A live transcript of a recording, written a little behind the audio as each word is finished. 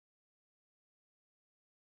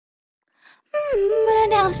But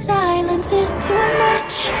now silence is too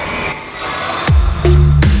much.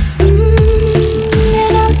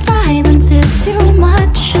 And now silence is too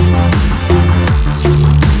much.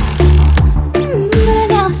 But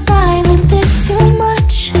now silence is too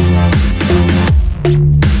much.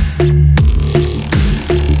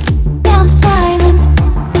 Now silence.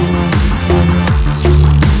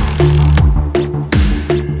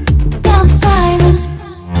 Now silence.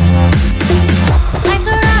 Lights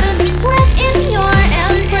are out and there's sweat in your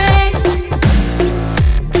embrace.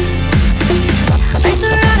 Lights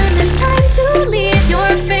are out and there's time to leave your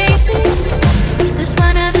faces. There's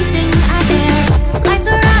one other thing I dare. Lights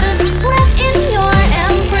are out and there's sweat in your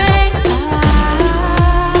embrace.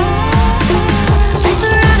 Lights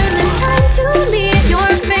are out and there's time to leave your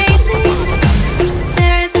faces.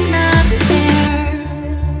 There is another dare.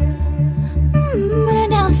 But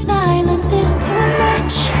now silence is too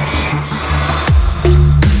much.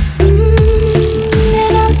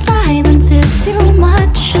 And now silence is too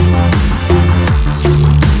much.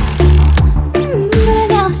 But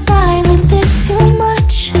now silence is too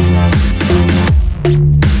much.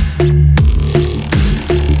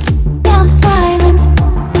 Now silence.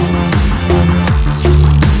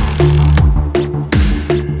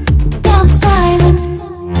 Now silence.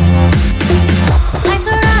 Lights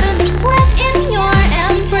are out and there's sweat in your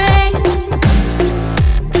embrace.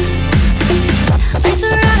 Lights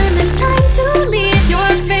are out and there's time to leave your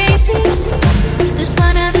faces. There's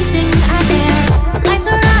one other thing I dare. Lights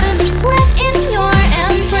are out and there's sweat in your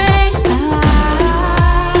embrace.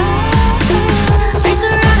 Lights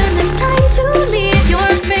are out and there's time to leave your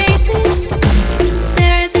faces.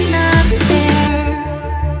 There is another dare.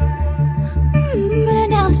 But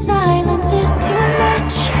now silence is too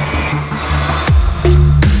much.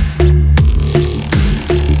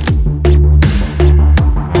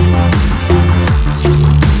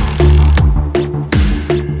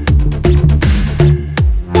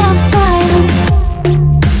 Now silence.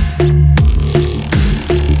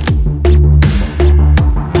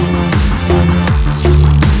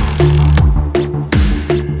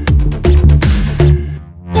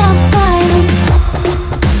 Now silence.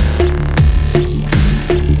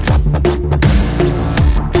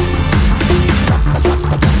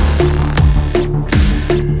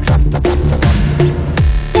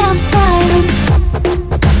 Now silence.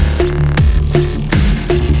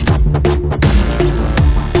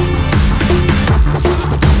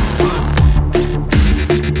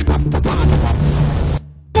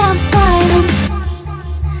 Now silence.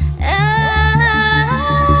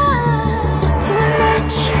 It's too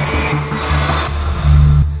much.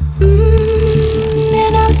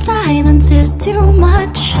 And now silence is too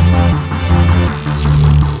much.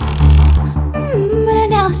 But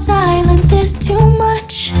now silence is too